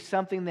image would be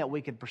something that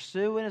we could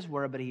pursue in His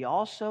Word, but He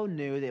also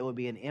knew that it would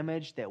be an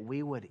image that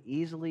we would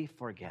easily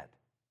forget.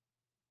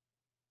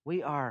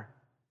 We are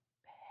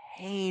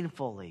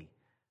painfully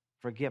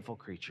forgetful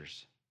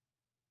creatures.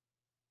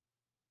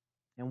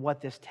 And what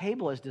this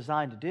table is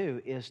designed to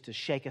do is to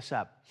shake us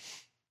up,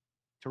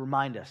 to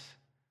remind us,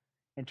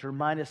 and to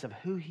remind us of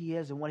who He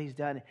is and what He's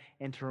done,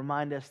 and to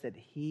remind us that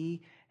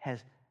He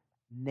has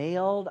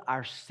nailed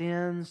our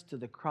sins to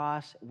the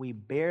cross. We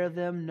bear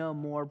them no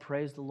more.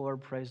 Praise the Lord,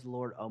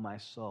 oh my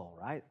soul,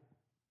 right?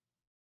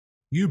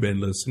 You've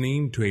been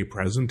listening to a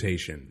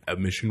presentation of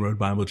Mission Road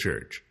Bible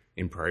Church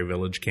in Prairie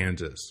Village,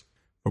 Kansas.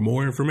 For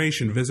more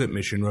information, visit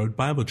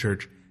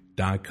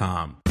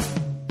missionroadbiblechurch.com.